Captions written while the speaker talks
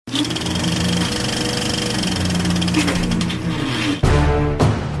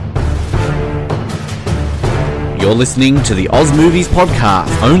You're listening to the Oz Movies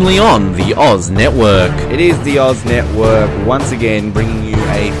Podcast, only on the Oz Network. It is the Oz Network, once again bringing you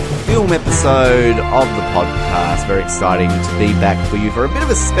a film episode of the podcast. Very exciting to be back for you for a bit of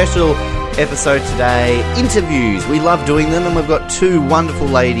a special episode today. Interviews, we love doing them, and we've got two wonderful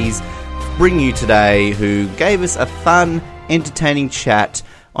ladies bring you today who gave us a fun, entertaining chat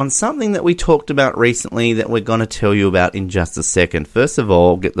on something that we talked about recently that we're going to tell you about in just a second. First of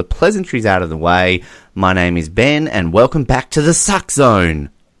all, get the pleasantries out of the way. My name is Ben, and welcome back to the Suck Zone.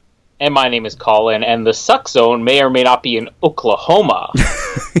 And my name is Colin, and the Suck Zone may or may not be in Oklahoma.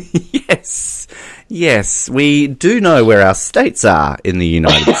 Yes, we do know where our states are in the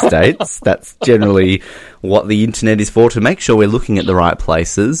United States. That's generally what the internet is for, to make sure we're looking at the right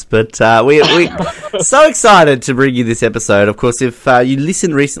places. But we're so excited to bring you this episode. Of course, if you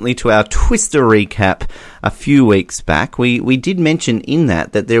listened recently to our Twister recap a few weeks back, we did mention in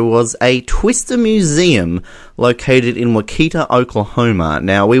that there was a Twister museum located in Wakita, Oklahoma.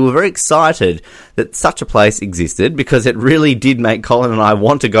 Now, we were very excited that such a place existed because it really did make Colin and I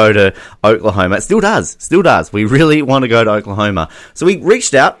want to go to Oklahoma. It still does. We really want to go to Oklahoma. So we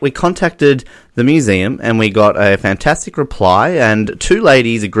reached out, we contacted the museum, and we got a fantastic reply, and two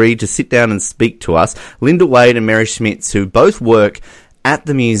ladies agreed to sit down and speak to us, Linda Wade and Mary Schmitz, who both work at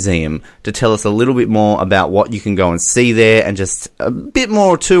the museum, to tell us a little bit more about what you can go and see there, and just a bit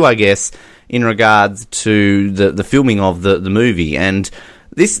more too, I guess, in regards to the filming of the movie. And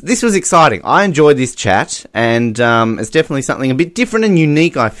this was exciting. I enjoyed this chat, and it's definitely something a bit different and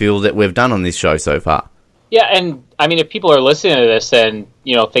unique, I feel, that we've done on this show so far. Yeah, and I mean, if people are listening to this and,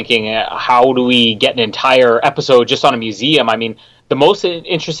 thinking, how do we get an entire episode just on a museum? I mean, the most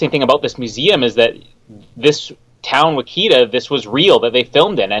interesting thing about this museum is that this town, Wakita, this was real, that they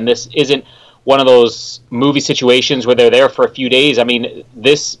filmed in, and this isn't one of those movie situations where they're there for a few days. I mean,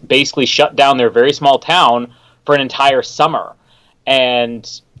 this basically shut down their very small town for an entire summer, and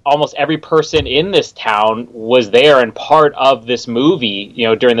almost every person in this town was there and part of this movie,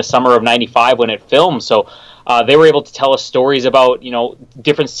 during the summer of '95 when it filmed. So they were able to tell us stories about,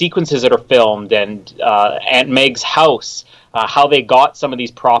 different sequences that are filmed, and Aunt Meg's house, how they got some of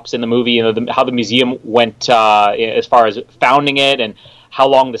these props in the movie, how the museum went as far as founding it, and how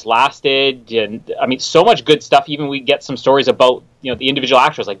long this lasted. And I mean, so much good stuff. Even we get some stories about, the individual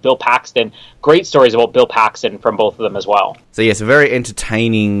actors like Bill Paxton. Great stories about Bill Paxton from both of them as well. So yes, a very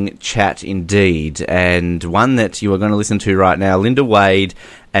entertaining chat indeed, and one that you are going to listen to right now. Linda Wade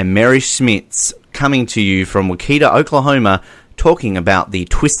and Mary Schmitz coming to you from Wakita, Oklahoma, talking about the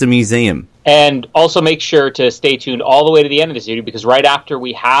Twister Museum. And also make sure to stay tuned all the way to the end of this video, because right after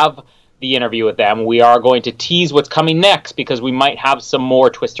we have the interview with them, we are going to tease what's coming next, because we might have some more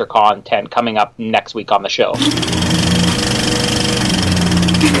Twister content coming up next week on the show.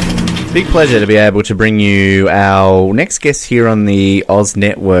 Big pleasure to be able to bring you our next guest here on the Oz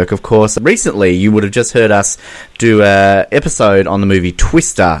Network. Of course, recently you would have just heard us do an episode on the movie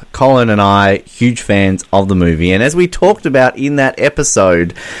Twister. Colin and I, huge fans of the movie. And as we talked about in that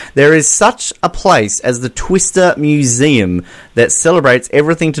episode, there is such a place as the Twister Museum that celebrates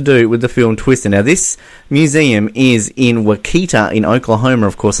everything to do with the film Twister. Now, this museum is in Wakita in Oklahoma,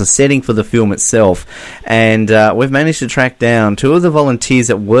 of course, a setting for the film itself. And we've managed to track down two of the volunteers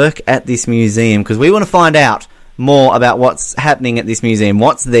that work at this museum, because we want to find out more about what's happening at this museum,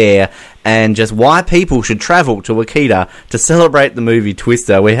 what's there, and just why people should travel to Wakita to celebrate the movie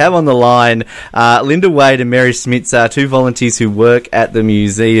Twister. We have on the line Linda Wade and Mary Schmitz, two volunteers who work at the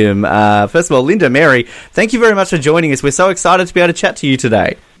museum. First of all, Linda, Mary, thank you very much for joining us. We're so excited to be able to chat to you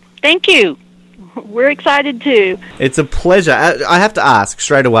today. Thank you. We're excited too. It's a pleasure. I have to ask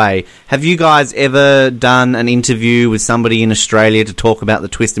straight away, have you guys ever done an interview with somebody in Australia to talk about the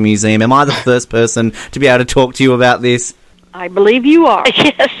Twister Museum? Am I the first person to be able to talk to you about this? I believe you are.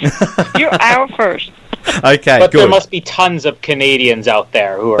 Yes. You're our first. Okay, but good. There must be tons of Canadians out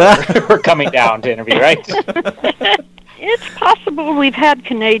there who are coming down to interview, right? It's possible we've had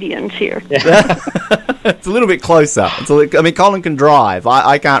Canadians here. It's a little bit closer. Colin can drive.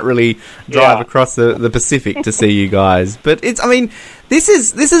 I can't really drive across the Pacific to see you guys. But this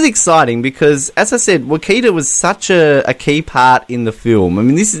is exciting because, as I said, Wakita was such a key part in the film. I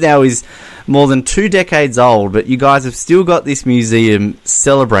mean, this is more than 2 decades old, but you guys have still got this museum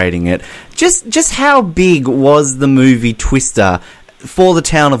celebrating it. Just how big was the movie Twister for the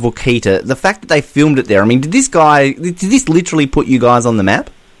town of Wakita? The fact that they filmed it there, I mean, did this literally put you guys on the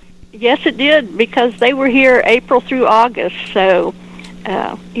map? Yes, it did, because they were here April through August, so,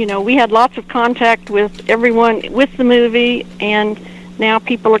 we had lots of contact with everyone with the movie, and now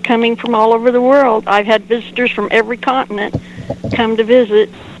people are coming from all over the world. I've had visitors from every continent come to visit,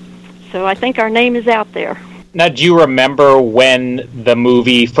 so I think our name is out there. Now, do you remember when the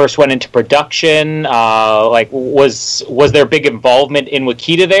movie first went into production? Was there big involvement in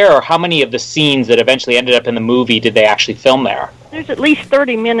Wakita there, or how many of the scenes that eventually ended up in the movie did they actually film there? There's at least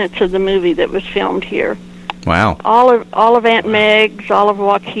 30 minutes of the movie that was filmed here. Wow. All of Aunt Meg's, all of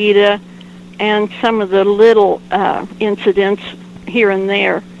Wakita, and some of the little incidents here and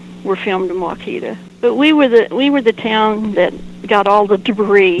there were filmed in Wakita. But we were the town that got all the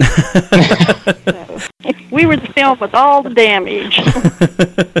debris. So, we were the film with all the damage.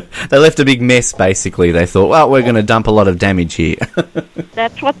 They left a big mess, basically. They thought, well, we're going to dump a lot of damage here.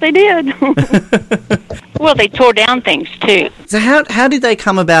 That's what they did. Well, they tore down things, too. So how did they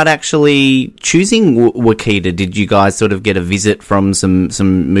come about actually choosing Wakita? Did you guys sort of get a visit from some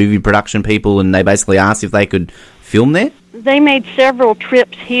movie production people and they basically asked if they could film there? They made several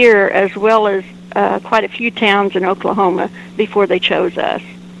trips here as well as quite a few towns in Oklahoma before they chose us.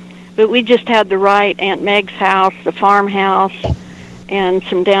 But we just had the right Aunt Meg's house, the farmhouse, and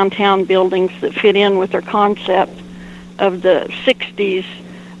some downtown buildings that fit in with their concept of the 60s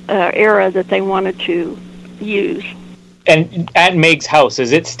era that they wanted to use. And Aunt Meg's house,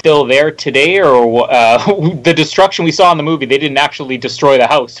 is it still there today, or the destruction we saw in the movie, they didn't actually destroy the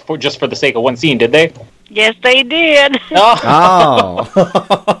house just for the sake of one scene, did they? Yes, they did. Oh.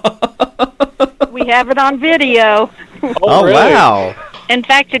 We have it on video. Oh, really? wow. In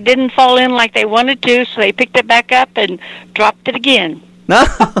fact, it didn't fall in like they wanted to, so they picked it back up and dropped it again.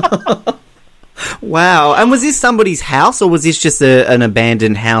 Wow. And was this somebody's house, or was this just an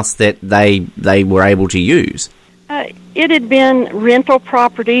abandoned house that they were able to use? It had been rental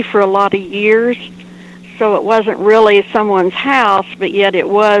property for a lot of years, so it wasn't really someone's house, but yet it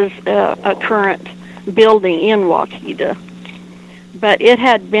was a current building in Wakita. But it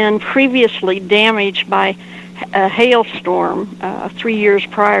had been previously damaged by a hailstorm 3 years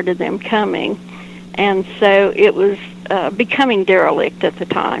prior to them coming, and so it was becoming derelict at the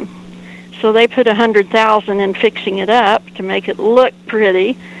time. So they put $100,000 in fixing it up to make it look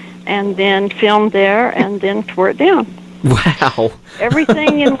pretty, and then filmed there, and then tore it down. Wow.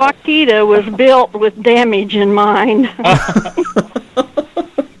 Everything in Wakita was built with damage in mind.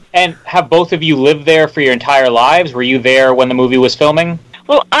 And have both of you lived there for your entire lives? Were you there when the movie was filming?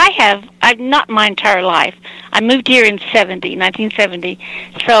 Well, I've not my entire life. I moved here in 1970.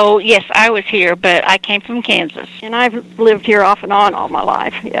 So, yes, I was here, but I came from Kansas. And I've lived here off and on all my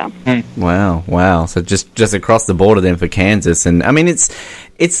life, yeah. Wow. So just across the border then for Kansas. And, I mean, it's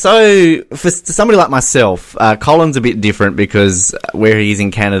so, for somebody like myself, Colin's a bit different because where he's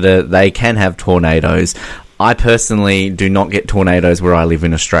in Canada, they can have tornadoes. I personally do not get tornadoes where I live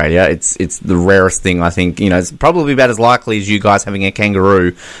in Australia. It's the rarest thing, I think. You know, it's probably about as likely as you guys having a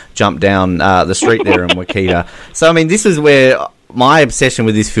kangaroo jump down the street there in Wakita. So, I mean, this is where my obsession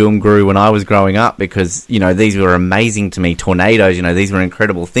with this film grew when I was growing up because, you know, these were amazing to me. Tornadoes, you know, these were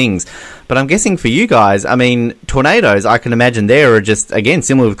incredible things. But I'm guessing for you guys, I mean, tornadoes, I can imagine there are just, again,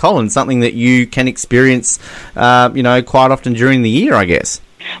 similar with Colin, something that you can experience, you know, quite often during the year, I guess.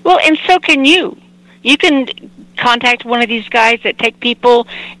 Well, and so can you. You can contact one of these guys that take people,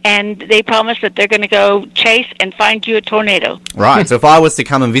 and they promise that they're going to go chase and find you a tornado. Right, so if I was to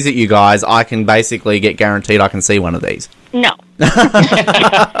come and visit you guys, I can basically get guaranteed I can see one of these. No.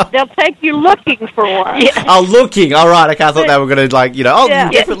 They'll take you looking for one. Yeah. Oh, looking. All right, okay, I thought they were going to, like, you know, Yeah.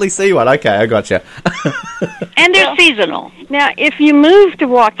 you definitely see one. Okay, I gotcha. And they're seasonal. Now, if you move to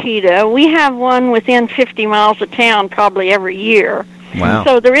Wakita, we have one within 50 miles of town probably every year. Wow.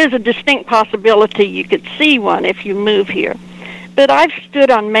 So there is a distinct possibility you could see one if you move here. But I've stood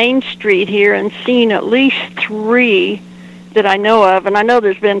on Main Street here and seen at least 3 that I know of, and I know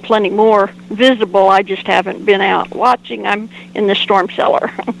there's been plenty more visible. I just haven't been out watching. I'm in the storm cellar.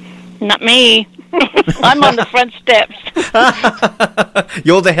 Not me. I'm on the front steps.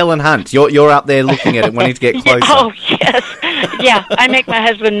 You're the Helen Hunt. You're up there looking at it, wanting to get closer. Oh, yes. Yeah, I make my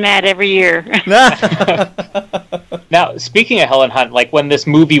husband mad every year. Now, speaking of Helen Hunt, like when this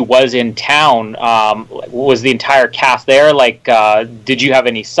movie was in town, was the entire cast there? Like, did you have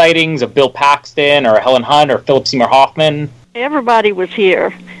any sightings of Bill Paxton or Helen Hunt or Philip Seymour Hoffman? Everybody was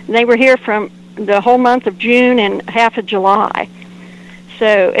here. And they were here from the whole month of June and half of July.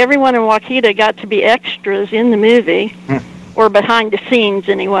 So everyone in Wakita got to be extras in the movie, or behind the scenes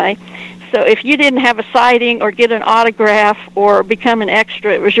anyway. So if you didn't have a sighting or get an autograph or become an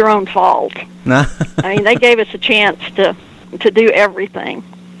extra, it was your own fault. I mean, they gave us a chance to do everything.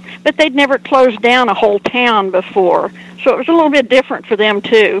 But they'd never closed down a whole town before, so it was a little bit different for them,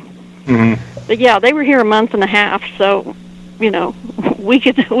 too. Mm-hmm. But, yeah, they were here a month and a half, so, you know, we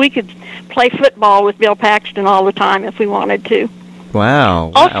could play football with Bill Paxton all the time if we wanted to.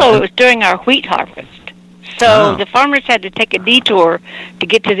 Wow. Also, it was during our wheat harvest. So the farmers had to take a detour to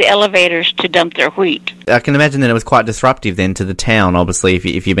get to the elevators to dump their wheat. I can imagine that it was quite disruptive then to the town, obviously,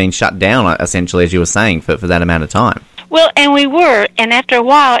 if you've been shut down, essentially, as you were saying, for that amount of time. Well, and we were, and after a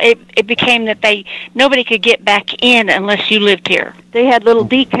while, it became that nobody could get back in unless you lived here. They had little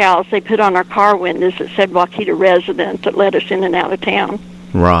decals they put on our car windows that said Wakita resident that let us in and out of town.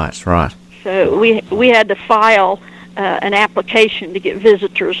 Right. So we had to file an application to get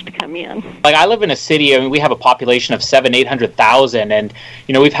visitors to come in. Like, I live in a city, I mean, we have a population of 800,000, and,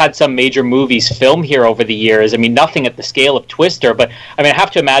 you know, we've had some major movies film here over the years. I mean, nothing at the scale of Twister, but, I mean, I have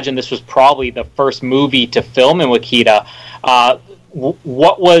to imagine this was probably the first movie to film in Wakita.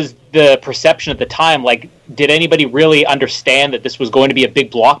 What was the perception at the time? Like, did anybody really understand that this was going to be a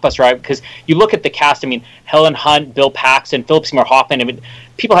big blockbuster? Right? Because you look at the cast, I mean, Helen Hunt, Bill Paxton, Philip Seymour Hoffman, I mean,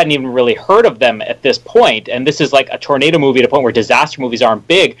 people hadn't even really heard of them at this point, and this is like a tornado movie at a point where disaster movies aren't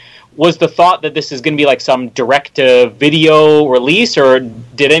big. Was the thought that this is going to be like some direct-to-video release, or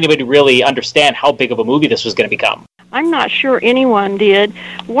did anybody really understand how big of a movie this was going to become? I'm not sure anyone did.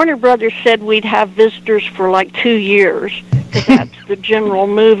 Warner Brothers said we'd have visitors for like 2 years, because that's the general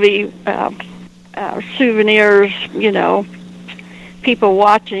movie, souvenirs, you know, people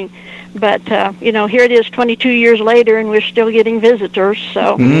watching. But, you know, here it is 22 years later, and we're still getting visitors,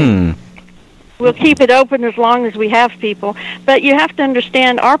 so we'll keep it open as long as we have people. But you have to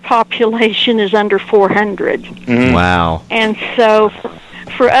understand, our population is under 400. Wow. And so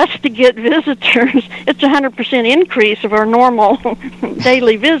for us to get visitors, it's a 100% increase of our normal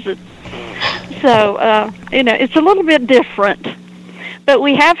daily visits. So, you know, it's a little bit different. But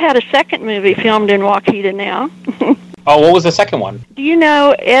we have had a second movie filmed in Wakita now. Oh, what was the second one? Do you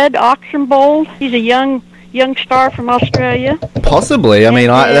know Ed Oxenbould? He's a young star from Australia. Possibly. I mean,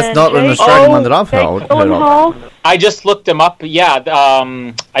 that's not an Australian one that I've heard of. I just looked him up. Yeah,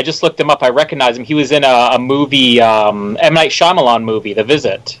 I just looked him up. I recognize him. He was in a movie, M. Night Shyamalan movie, The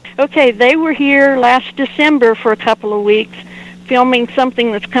Visit. Okay, they were here last December for a couple of weeks, filming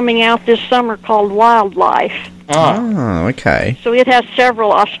something that's coming out this summer called Wildlife. Oh, okay. So it has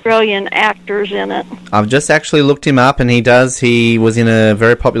several Australian actors in it. I've just actually looked him up, and he was in a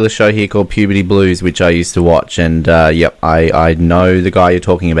very popular show here called Puberty Blues, which I used to watch, and yep, I know the guy you're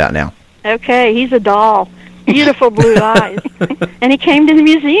talking about now. Okay, he's a doll. Beautiful blue eyes. And he came to the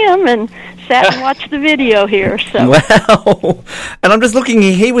museum and sat and watched the video here. So. Wow. And I'm just looking,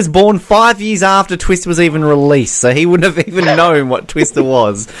 he was born 5 years after Twister was even released, so he wouldn't have even known what Twister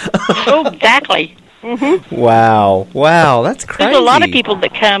was. Oh, exactly. Mm-hmm. Wow, that's crazy. There's a lot of people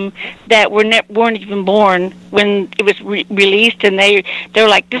that come that weren't even born when it was released, and they're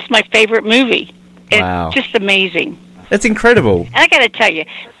like, "This is my favorite movie." It's just amazing. It's incredible. And I got to tell you,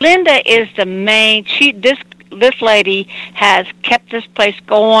 Linda is the main. This lady has kept this place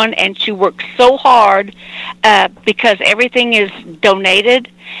going, and she works so hard because everything is donated,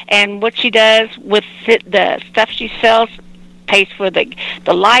 and what she does with the stuff she sells pays for the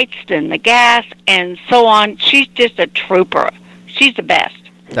lights and the gas and so on. She's just a trooper. She's the best.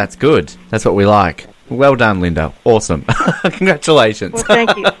 That's good. That's what we like. Well done, Linda. Awesome. Congratulations. Well,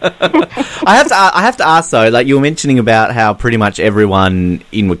 thank you. I have to ask though, like you were mentioning about how pretty much everyone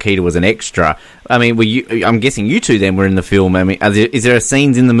in Wakita was an extra. I mean, I'm guessing you two then were in the film. I mean, is there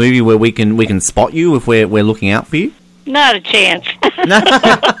scenes in the movie where we can spot you if we're looking out for you? Not a chance.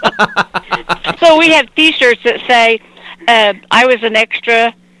 So we have T-shirts that say, I was an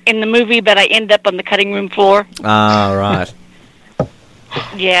extra in the movie, but I ended up on the cutting room floor. Ah, right.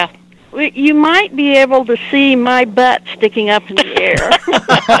 Yeah. You might be able to see my butt sticking up in the air.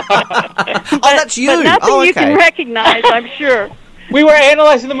 That's you. But nothing you can recognize, I'm sure. We were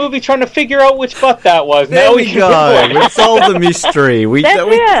analyzing the movie trying to figure out which butt that was. There we go. We solved the mystery.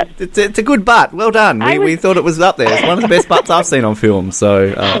 That's it. It's a good butt. Well done. We thought it was up there. It's one of the best butts I've seen on film.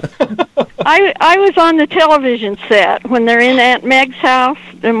 So I was on the television set when they're in Aunt Meg's house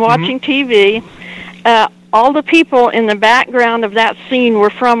and watching TV. All the people in the background of that scene were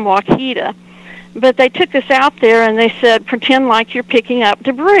from Wakita, but they took us out there and they said, pretend like you're picking up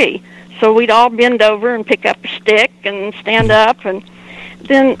debris. So we'd all bend over and pick up a stick and stand up, and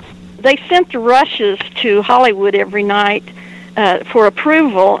then they sent the rushes to Hollywood every night for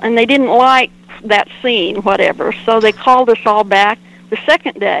approval, and they didn't like that scene, whatever. So they called us all back the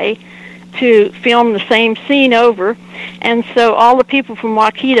second day to film the same scene over, and so all the people from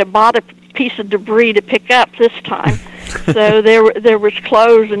Wakita bought a piece of debris to pick up this time. So there was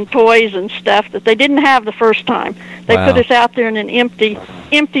clothes and toys and stuff that they didn't have the first time. They put us out there in an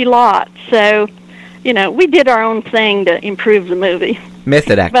empty lot. So, you know, we did our own thing to improve the movie.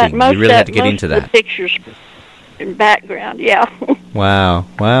 Method acting. You really had to get into that. background. Yeah. Wow,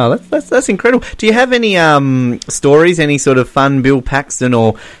 that's incredible. Do you have any stories, any sort of fun Bill Paxton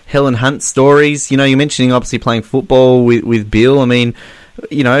or Helen Hunt stories? You know, you're mentioning obviously playing football with Bill. I mean,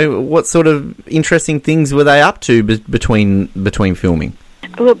 you know, what sort of interesting things were they up to between filming?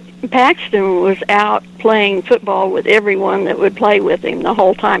 Well, Paxton was out playing football with everyone that would play with him the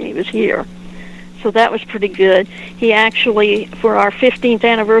whole time he was here. So that was pretty good. He actually, for our 15th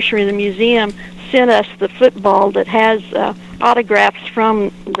anniversary of the museum, sent us the football that has autographs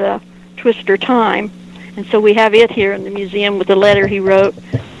from the Twister time. And so we have it here in the museum with the letter he wrote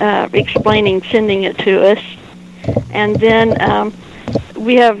sending it to us. And then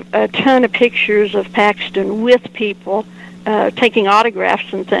we have a ton of pictures of Paxton with people taking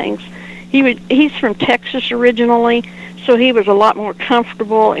autographs and things. He's from Texas originally, so he was a lot more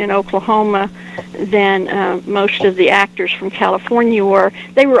comfortable in Oklahoma than most of the actors from California were.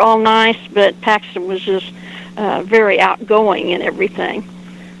 They were all nice, but Paxton was just very outgoing and everything.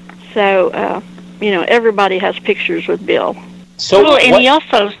 So, everybody has pictures with Bill. And he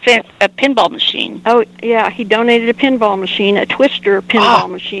also sent a pinball machine. Oh, yeah, he donated a pinball machine, a Twister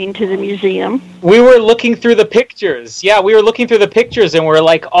pinball machine to the museum. We were looking through the pictures. Yeah, we were looking through the pictures, and we're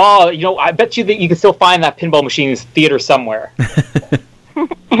like, I bet you that you can still find that pinball machine in this theater somewhere.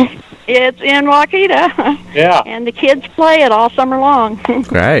 It's in Wakita. Yeah. And the kids play it all summer long.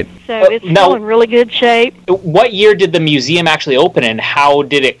 Great. So it's still in really good shape. What year did the museum actually open, and how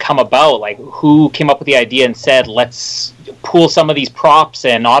did it come about? Like, who came up with the idea and said, let's pool some of these props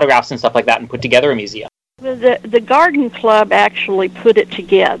and autographs and stuff like that and put together a museum? The Garden Club actually put it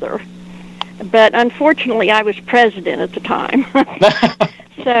together. But unfortunately, I was president at the time.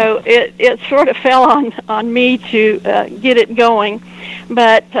 So it sort of fell on me to get it going.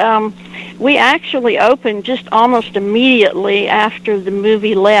 But we actually opened just almost immediately after the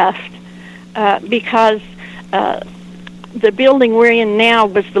movie left because the building we're in now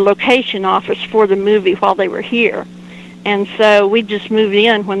was the location office for the movie while they were here. And so we just moved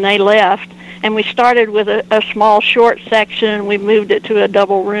in when they left. And we started with a small short section. We moved it to a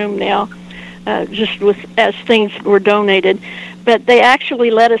double room now, just as things were donated. But they actually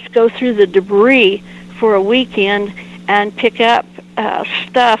let us go through the debris for a weekend and pick up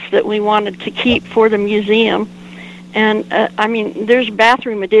stuff that we wanted to keep for the museum. And, there's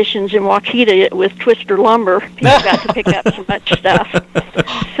bathroom additions in Wakita with Twister lumber. People got to pick up so much stuff.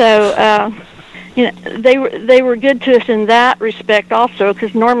 So, they were good to us in that respect also,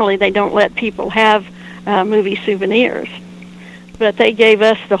 because normally they don't let people have movie souvenirs. But they gave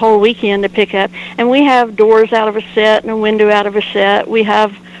us the whole weekend to pick up. And we have doors out of a set and a window out of a set. We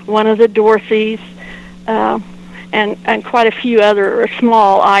have one of the Dorothys and quite a few other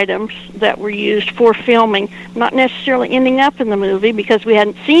small items that were used for filming, not necessarily ending up in the movie because we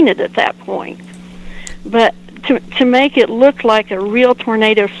hadn't seen it at that point. But to make it look like a real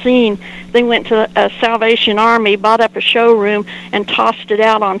tornado scene, they went to a Salvation Army, bought up a showroom, and tossed it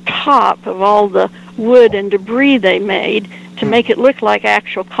out on top of all the wood and debris they made to make it look like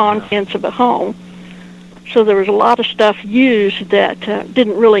actual contents of a home. So there was a lot of stuff used that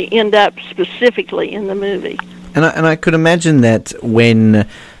didn't really end up specifically in the movie. And I could imagine that when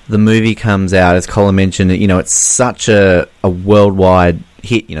the movie comes out, as Colin mentioned, it's such a worldwide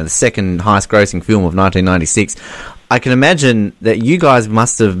hit, the second highest grossing film of 1996. I can imagine that you guys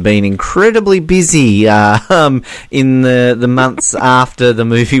must have been incredibly busy in the months after the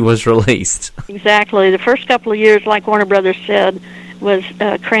movie was released. Exactly. The first couple of years, like Warner Brothers said, was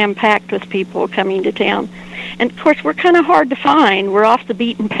cram-packed with people coming to town. And, of course, we're kind of hard to find. We're off the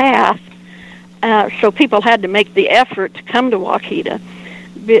beaten path. So people had to make the effort to come to Wakita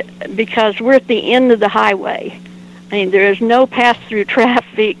because we're at the end of the highway. I mean, there is no pass-through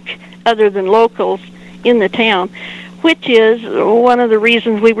traffic other than locals in the town, which is one of the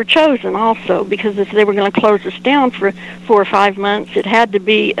reasons we were chosen also, because if they were going to close us down for 4 or 5 months, it had to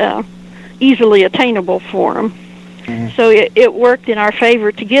be easily attainable for them. Mm-hmm. So it worked in our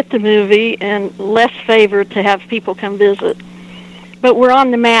favor to get the movie and less favor to have people come visit. But we're on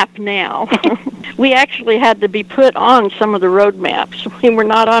the map now. We actually had to be put on some of the road maps. We were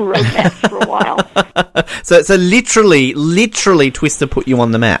not on road maps for a while. So literally Twister put you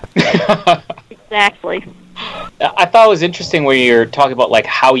on the map. Exactly. I thought it was interesting when you're talking about like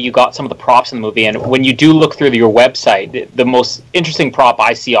how you got some of the props in the movie, and when you do look through your website, the most interesting prop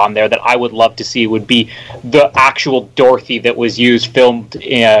I see on there that I would love to see would be the actual Dorothy that was used for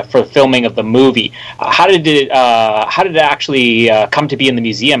the filming of the movie. How did it actually come to be in the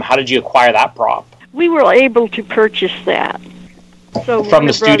museum? How did you acquire that prop? We were able to purchase that. So from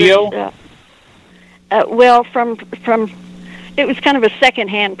the studio? Well, from it was kind of a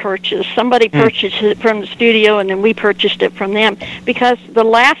second-hand purchase. Somebody purchased it from the studio, and then we purchased it from them, because the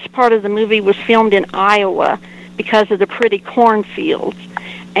last part of the movie was filmed in Iowa because of the pretty cornfields.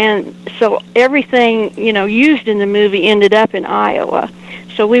 And so everything, used in the movie ended up in Iowa.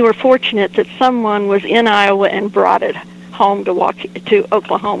 So we were fortunate that someone was in Iowa and brought it home to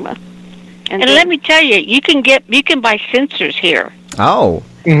Oklahoma. And let me tell you, you can buy sensors here. Oh.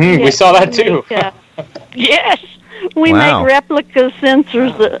 Mm-hmm. Yes, we saw that too. Yes. We Wow. make replica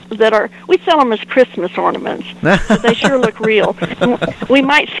sensors we sell them as Christmas ornaments. But they sure look real. We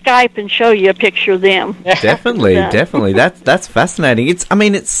might Skype and show you a picture of them. Definitely. That's fascinating.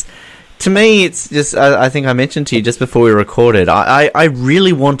 To me, it's just, I think I mentioned to you just before we recorded, I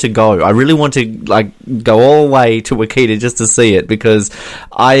really want to go. I really want to, go all the way to Wakita just to see it, because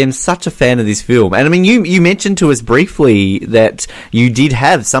I am such a fan of this film. And, I mean, you mentioned to us briefly that you did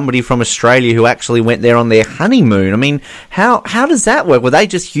have somebody from Australia who actually went there on their honeymoon. I mean, how does that work? Were they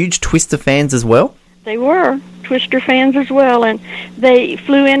just huge Twister fans as well? They were Twister fans as well, and they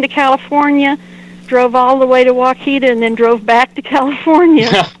flew into California, drove all the way to Wakita, and then drove back to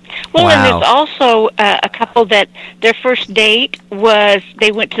California. Well, Wow. and there's also a couple that their first date was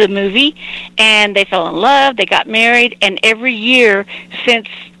they went to the movie and they fell in love, they got married, and every year since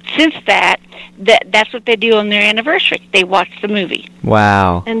that's what they do on their anniversary. They watch the movie.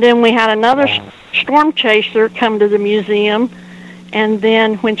 Wow. And then we had another storm chaser come to the museum, and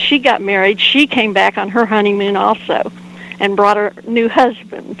then when she got married, she came back on her honeymoon also and brought her new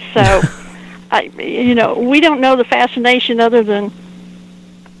husband. So, we don't know the fascination other than,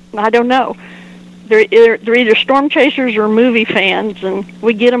 I don't know. They're either storm chasers or movie fans, and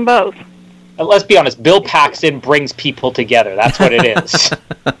we get them both. Let's be honest, Bill Paxton brings people together. That's what it is.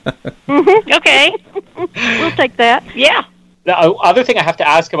 Okay. We'll take that. Yeah. The other thing I have to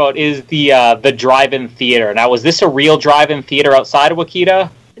ask about is the drive-in theater. Now, was this a real drive-in theater outside of Wakita?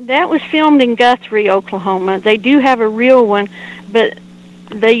 That was filmed in Guthrie, Oklahoma. They do have a real one, but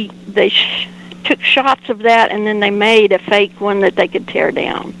they took shots of that, and then they made a fake one that they could tear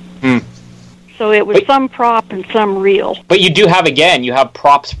down. So it was some prop and some real. But you do have, you have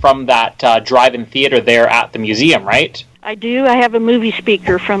props from that drive-in theater there at the museum, right? I do. I have a movie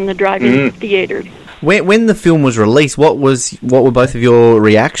speaker from the drive-in theater. When the film was released, what were both of your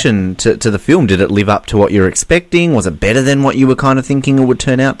reaction to the film? Did it live up to what you were expecting? Was it better than what you were kind of thinking it would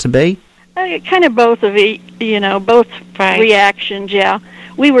turn out to be? Kind of both of it, both reactions, yeah.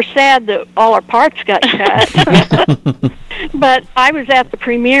 We were sad that all our parts got cut. But I was at the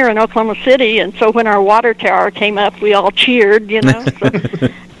premiere in Oklahoma City, and so when our water tower came up, we all cheered, So,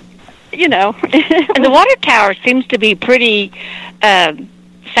 And the water tower seems to be pretty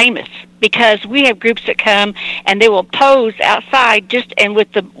famous, because we have groups that come and they will pose outside and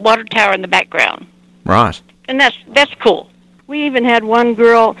with the water tower in the background. Right. And that's cool. We even had one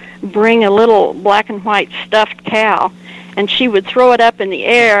girl bring a little black and white stuffed cow, and she would throw it up in the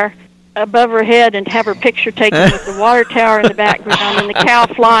air above her head and have her picture taken with the water tower in the background and the cow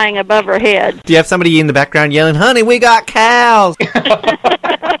flying above her head. Do you have somebody in the background yelling, "Honey, we got cows"?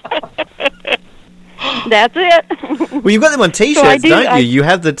 That's it. Well, you've got them on T-shirts, don't you? You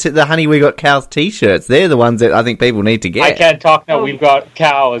have the Honey, We Got Cows T-shirts. They're the ones that I think people need to get. I can't talk now. We've got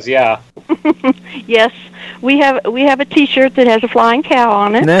cows, yeah. Yes, we have a T-shirt that has a flying cow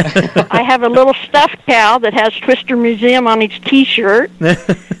on it. I have a little stuffed cow that has Twister Museum on its T-shirt.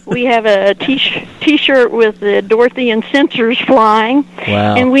 We have a T-shirt with the Dorothy and sensors flying.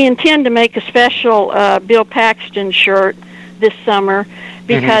 Wow. And we intend to make a special Bill Paxton shirt this summer,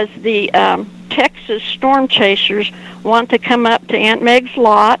 because the Texas Storm Chasers want to come up to Aunt Meg's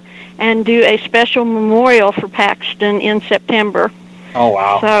lot and do a special memorial for Paxton in September. Oh,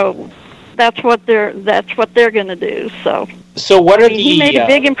 wow. So that's what they're going to do. So what are he made a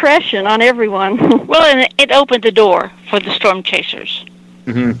big impression on everyone. Well, and it opened the door for the Storm Chasers.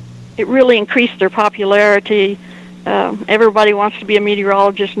 Mm-hmm. It really increased their popularity. Everybody wants to be a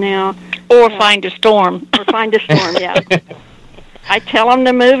meteorologist now. Or find a storm. Or find a storm, yeah. I tell them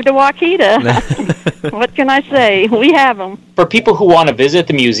to move to Wakita. What can I say? We have them. For people who want to visit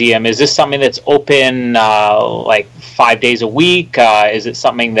the museum, is this something that's open 5 days a week? Is it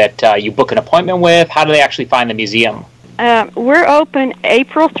something that you book an appointment with? How do they actually find the museum? We're open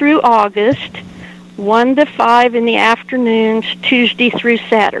April through August, 1 to 5 in the afternoons, Tuesday through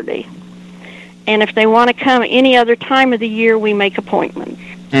Saturday. And if they want to come any other time of the year, we make appointments.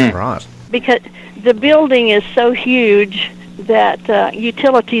 Right. Because the building is so huge that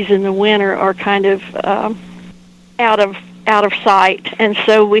utilities in the winter are kind of out of sight, and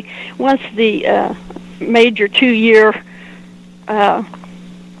so once the major 2-year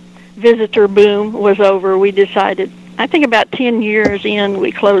visitor boom was over, we decided I think about 10 years in,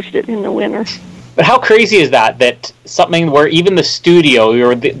 we closed it in the winter. But how crazy is that something where even the studio,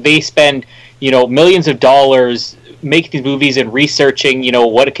 or they spend, millions of dollars making these movies and researching,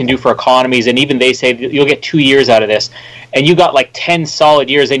 what it can do for economies, and even they say you'll get 2 years out of this, and you got like 10 solid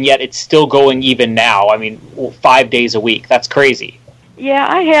years, and yet it's still going even now. I mean, 5 days a week. That's crazy. Yeah,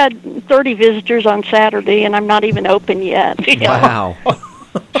 I had 30 visitors on Saturday, and I'm not even open yet. Wow.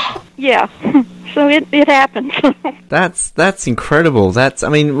 Yeah. So it happens. That's incredible.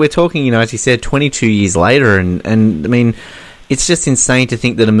 We're talking, as you said, 22 years later, and I mean, it's just insane to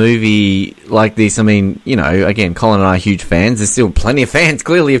think that a movie like this, again, Colin and I are huge fans. There's still plenty of fans,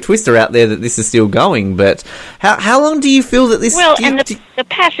 clearly, of Twister out there that this is still going, but how long do you feel that this... Well, and the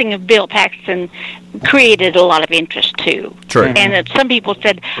passing of Bill Paxton created a lot of interest, too. True. And some people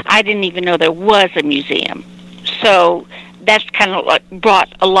said, I didn't even know there was a museum. So... that's kind of like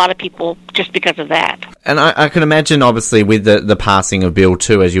brought a lot of people just because of that. And I can imagine, obviously, with the passing of Bill,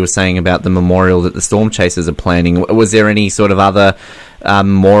 too, as you were saying about the memorial that the Storm Chasers are planning, was there any sort of other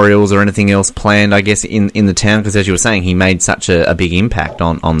memorials or anything else planned, I guess, in the town? Because, as you were saying, he made such a big impact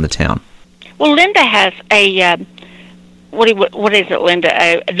on the town. Well, Linda has a, what is it,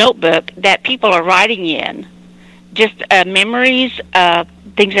 Linda? A notebook that people are writing in, just memories,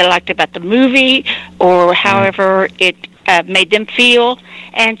 things they liked about the movie, or however it made them feel,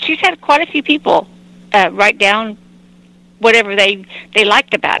 and she's had quite a few people write down whatever they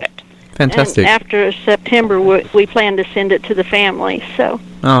liked about it. Fantastic. And after September, we plan to send it to the family. So.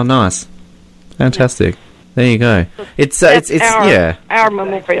 Oh, nice. Fantastic. There you go. It's our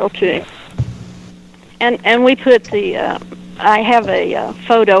memorial too. And we put I have a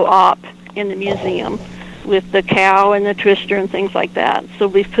photo op in the museum with the cow and the twister and things like that. So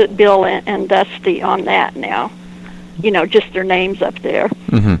we've put Bill and Dusty on that now. Just their names up there.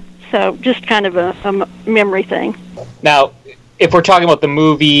 Mm-hmm. So just kind of a memory thing. Now, if we're talking about the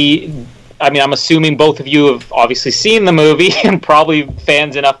movie, I'm assuming both of you have obviously seen the movie and probably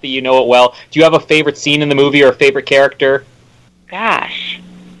fans enough that you know it well. Do you have a favorite scene in the movie or a favorite character? Gosh,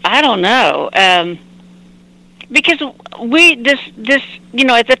 I don't know. Because at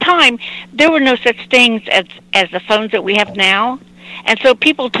the time, there were no such things as the phones that we have now. And so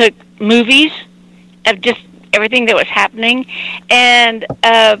people took movies of just everything that was happening, and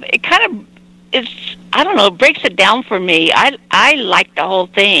it kind of it breaks it down for me. I like the whole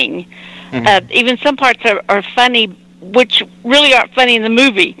thing. Mm-hmm. Even some parts are funny, which really aren't funny in the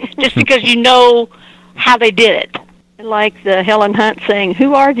movie, just because you know how they did it. Like the Helen Hunt saying,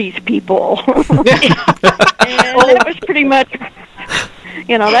 "Who are these people?" And that was pretty much...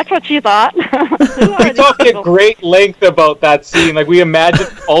 that's what she thought. We talked at great length about that scene. Like, we imagined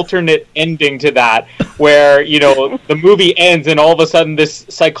an alternate ending to that, where, the movie ends and all of a sudden this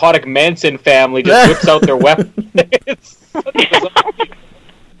psychotic Manson family just whips out their weapons.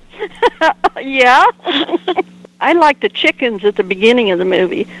 Yeah. I like the chickens at the beginning of the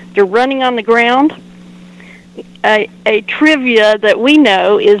movie. They're running on the ground. A trivia that we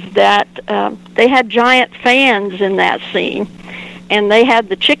know is that they had giant fans in that scene. And they had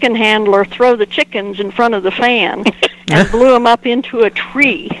the chicken handler throw the chickens in front of the fan and blew them up into a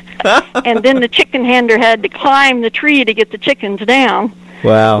tree. And then the chicken handler had to climb the tree to get the chickens down.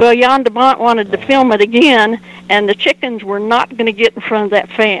 Wow. Well, Jan de Bont wanted to film it again, and the chickens were not going to get in front of that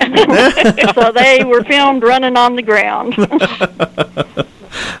fan. So they were filmed running on the ground.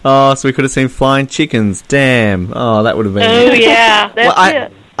 Oh, so we could have seen flying chickens. Damn. Oh, that would have been... Oh, yeah.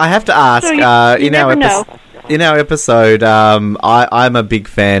 That's it. I have to ask, so you never know. In our episode, I'm a big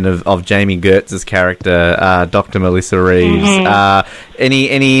fan of Jamie Gertz's character, Dr. Melissa Reeves. Mm-hmm.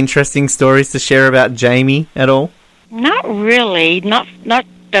 Any interesting stories to share about Jamie at all? Not really. Not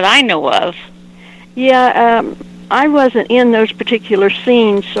that I know of. Yeah, I wasn't in those particular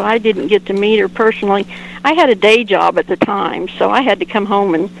scenes, so I didn't get to meet her personally. I had a day job at the time, so I had to come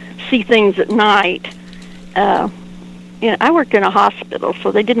home and see things at night. I worked in a hospital,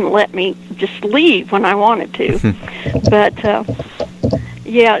 so they didn't let me just leave when I wanted to. But,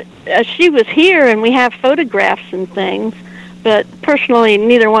 she was here, and we have photographs and things. But personally,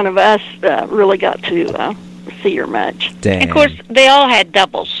 neither one of us really got to see her much. Damn. And of course, they all had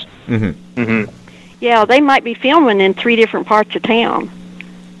doubles. Mm-hmm. Mm-hmm. Yeah, they might be filming in 3 different parts of town.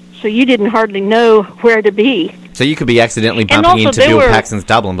 So you didn't hardly know where to be. So you could be accidentally bumping into Bill Paxton's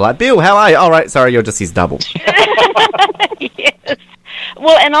double and be like, Bill, how are you? All right, sorry, you're just his double. Yes.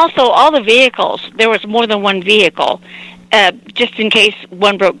 Well, and also all the vehicles, there was more than one vehicle. Just in case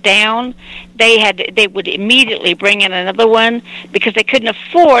one broke down, they would immediately bring in another one because they couldn't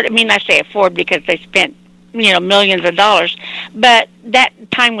afford, I say afford because they spent, millions of dollars, but that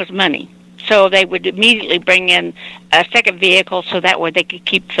time was money. So they would immediately bring in a second vehicle so that way they could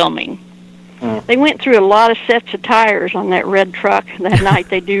keep filming. They went through a lot of sets of tires on that red truck that night.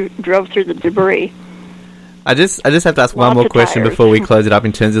 They drove through the debris. I just have to ask one more question before we close it up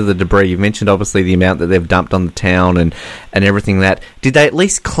in terms of the debris. You've mentioned obviously the amount that they've dumped on the town and everything that. Did they at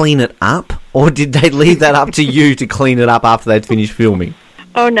least clean it up, or did they leave that up to you to clean it up after they'd finished filming?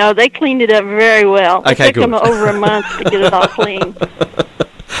 Oh, no, they cleaned it up very well. Okay, it took them over a month to get it all clean.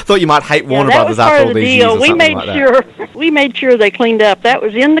 Thought you might hate Warner Brothers after all these years or something like that. We made sure they cleaned up. That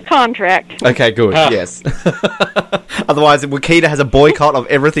was in the contract. Okay, good. Yes. Otherwise, Wakita has a boycott of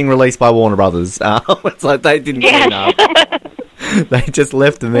everything released by Warner Brothers. It's like they didn't clean up. They just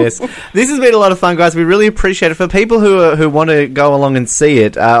left a mess. This has been a lot of fun, guys. We really appreciate it. For people who want to go along and see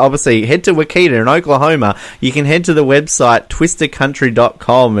it, obviously head to Wakita in Oklahoma. You can head to the website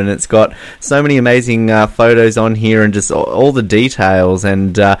twistercountry.com, and it's got so many amazing photos on here and just all the details.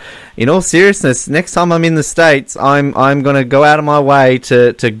 And in all seriousness, next time I'm in the States, I'm going to go out of my way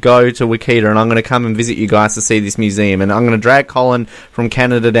to go to Wakita, and I'm going to come and visit you guys to see this museum. And I'm going to drag Colin from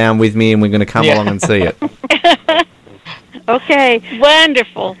Canada down with me, and we're going to come along and see it. Okay.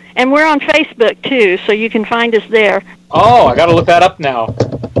 Wonderful. And we're on Facebook, too, so you can find us there. Oh, I got to look that up now.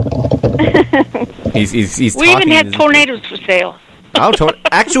 He's we even have tornadoes for sale. Oh,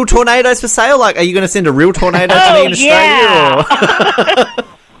 actual tornadoes for sale? Like, are you going to send a real tornado to me in Australia? Or?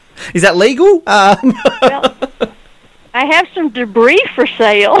 Is that legal? Well, I have some debris for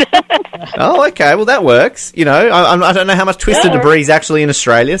sale. Oh, okay. Well, that works. You know, I don't know how much Twister debris is actually in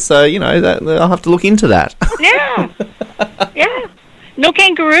Australia, so, you know, I'll have to look into that. Yeah. Yeah. No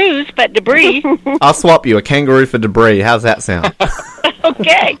kangaroos, but debris. I'll swap you a kangaroo for debris. How's that sound?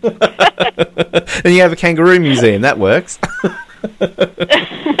 Okay. Then you have a kangaroo museum. That works.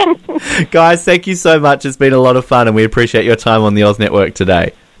 Guys, thank you so much. It's been a lot of fun, and we appreciate your time on the Oz Network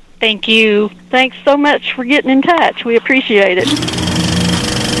today. Thank you. Thanks so much for getting in touch. We appreciate it.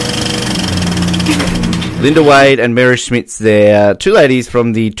 Linda Wade and Mary Schmitz there, two ladies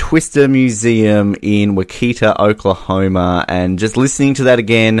from the Twister Museum in Wakita, Oklahoma, and just listening to that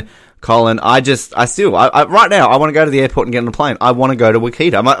again, Colin, right now, I want to go to the airport and get on a plane. I want to go to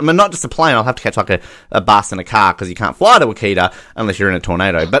Wakita. I mean, not just a plane, I'll have to catch like a bus and a car, because you can't fly to Wakita unless you're in a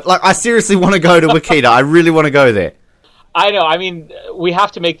tornado. But like, I seriously want to go to Wakita. I really want to go there. I know. I mean, we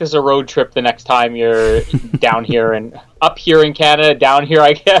have to make this a road trip the next time you're down here and up here in Canada, down here,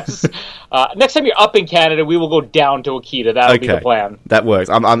 I guess. Next time you're up in Canada, we will go down to Wakita. That'll be the plan. That works.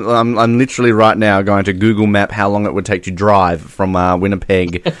 I'm literally right now going to Google Map how long it would take to drive from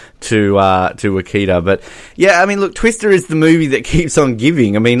Winnipeg to Wakita. But yeah, I mean, look, Twister is the movie that keeps on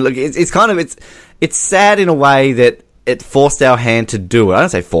giving. I mean, look, it's sad in a way that it forced our hand to do it. I don't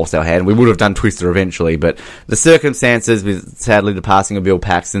say forced our hand. We would have done Twister eventually, but the circumstances with, sadly, the passing of Bill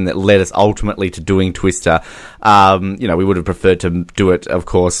Paxton that led us ultimately to doing Twister, we would have preferred to do it, of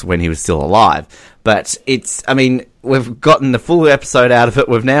course, when he was still alive. But we've gotten the full episode out of it.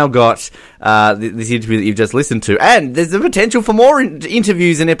 We've now got this interview that you've just listened to, and there's the potential for more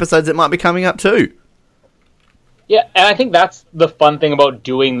interviews and episodes that might be coming up too. Yeah, and I think that's the fun thing about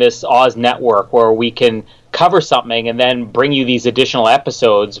doing this Oz Network, where we can cover something and then bring you these additional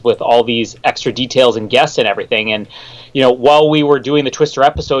episodes with all these extra details and guests and everything. And, you know, while we were doing the Twister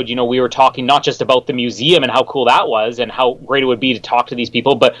episode, you know, we were talking not just about the museum and how cool that was and how great it would be to talk to these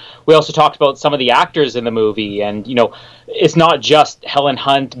people, but we also talked about some of the actors in the movie. And, you know, it's not just Helen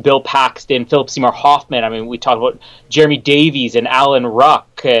Hunt, Bill Paxton, Philip Seymour Hoffman. I mean, we talked about Jeremy Davies and Alan Ruck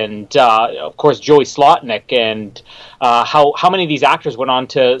and, of course, Joey Slotnick, and how many of these actors went on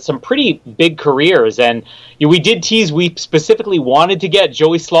to some pretty big careers. And you know, we did tease, we specifically wanted to get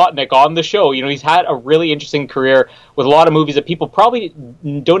Joey Slotnick on the show. You know, he's had a really interesting career with a lot of movies that people probably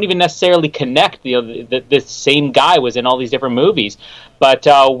don't even necessarily connect. You know, that this same guy was in all these different movies. But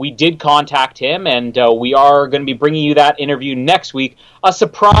we did contact him, and we are going to be bringing you that interview next week. A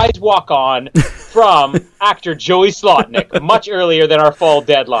surprise walk-on from actor Joey Slotnick, much earlier than our fall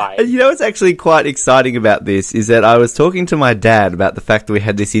deadline. And you know what's actually quite exciting about this is that I was talking to my dad about the fact that we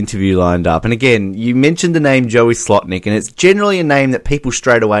had this interview lined up. And again, you mentioned the name Joey Slotnick, and it's generally a name that people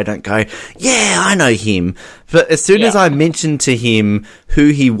straight away don't go, yeah, I know him. But as soon as I mentioned to him who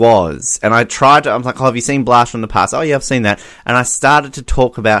he was, and I'm like, oh, have you seen Blast from the Past? Oh, yeah, I've seen that. And I started to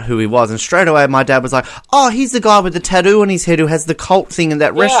talk about who he was, and straight away my dad was like, oh, he's the guy with the tattoo on his head who has the cult thing in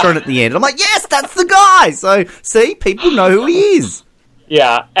that restaurant at the end. And I'm like, yes, that's the guy! So, see, people know who he is.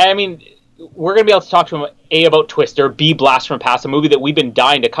 Yeah, I mean, we're going to be able to talk to him, A, about Twister, B, Blast from the Past, a movie that we've been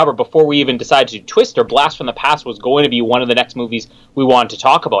dying to cover before we even decided to do Twister. Blast from the Past was going to be one of the next movies we wanted to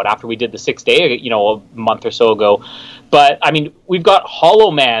talk about after we did the 6th Day, you know, a month or so ago. But, I mean, we've got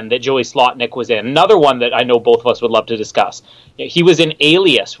Hollow Man that Joey Slotnick was in. Another one that I know both of us would love to discuss. He was in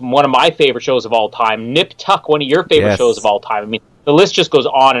Alias, one of my favorite shows of all time. Nip Tuck, one of your favorite shows of all time. I mean, the list just goes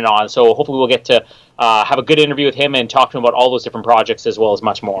on and on. So hopefully we'll get to have a good interview with him and talk to him about all those different projects as well as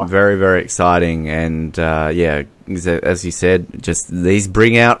much more. Very, very exciting. And, yeah, as you said, just these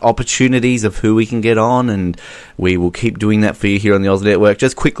bring out opportunities of who we can get on, and we will keep doing that for you here on the Oz Network.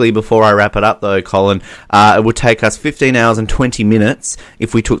 Just quickly before I wrap it up, though, Colin, it would take us 15 hours and 20 minutes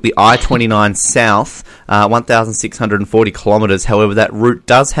if we took the I-29 south, 1,640 kilometres. However, that route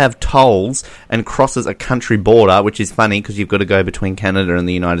does have tolls and crosses a country border, which is funny because you've got to go between Canada and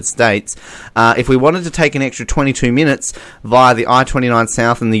the United States. If we wanted to take an extra 22 minutes via the I-29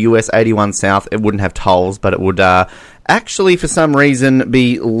 south and the US 81 south, it wouldn't have tolls, but it would actually, for some reason,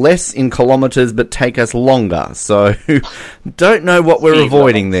 be less in kilometres but take us longer. So, don't know what we're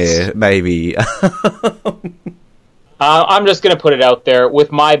avoiding there, maybe. I'm just going to put it out there.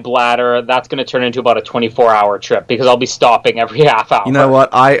 With my bladder, that's going to turn into about a 24-hour trip because I'll be stopping every half hour. You know what?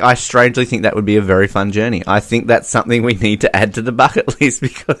 I strangely think that would be a very fun journey. I think that's something we need to add to the bucket list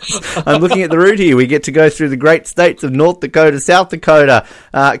because I'm looking at the route here. We get to go through the great states of North Dakota, South Dakota,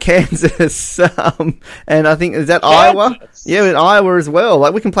 Kansas, and I think, is that Iowa? Yeah, in Iowa as well.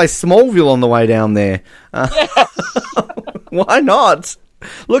 Like, we can play Smallville on the way down there. Yes. Why not?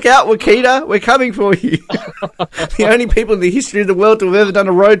 Look out, Wakita. We're coming for you. The only people in the history of the world to have ever done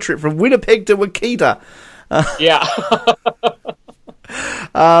a road trip from Winnipeg to Wakita. Yeah.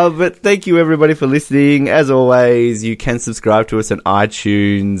 But thank you, everybody, for listening. As always, you can subscribe to us on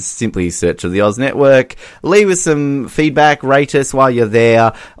iTunes. Simply search for the Oz Network. Leave us some feedback. Rate us while you're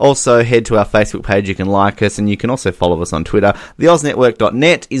there. Also, head to our Facebook page. You can like us, and you can also follow us on Twitter.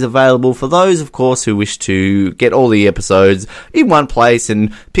 TheOzNetwork.net is available for those, of course, who wish to get all the episodes in one place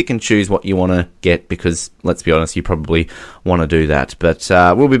and pick and choose what you want to get, because, let's be honest, you probably want to do that. But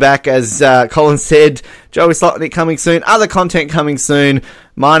we'll be back, as Colin said. Joey Slotnick coming soon. Other content coming soon.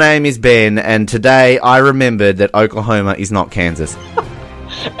 My name is Ben, and today I remembered that Oklahoma is not Kansas.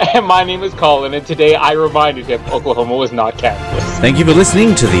 And my name is Colin, and today I reminded him Oklahoma was not Kansas. Thank you for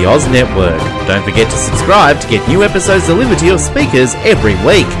listening to the Oz Network. Don't forget to subscribe to get new episodes delivered to your speakers every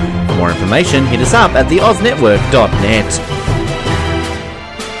week. For more information, hit us up at theoznetwork.net.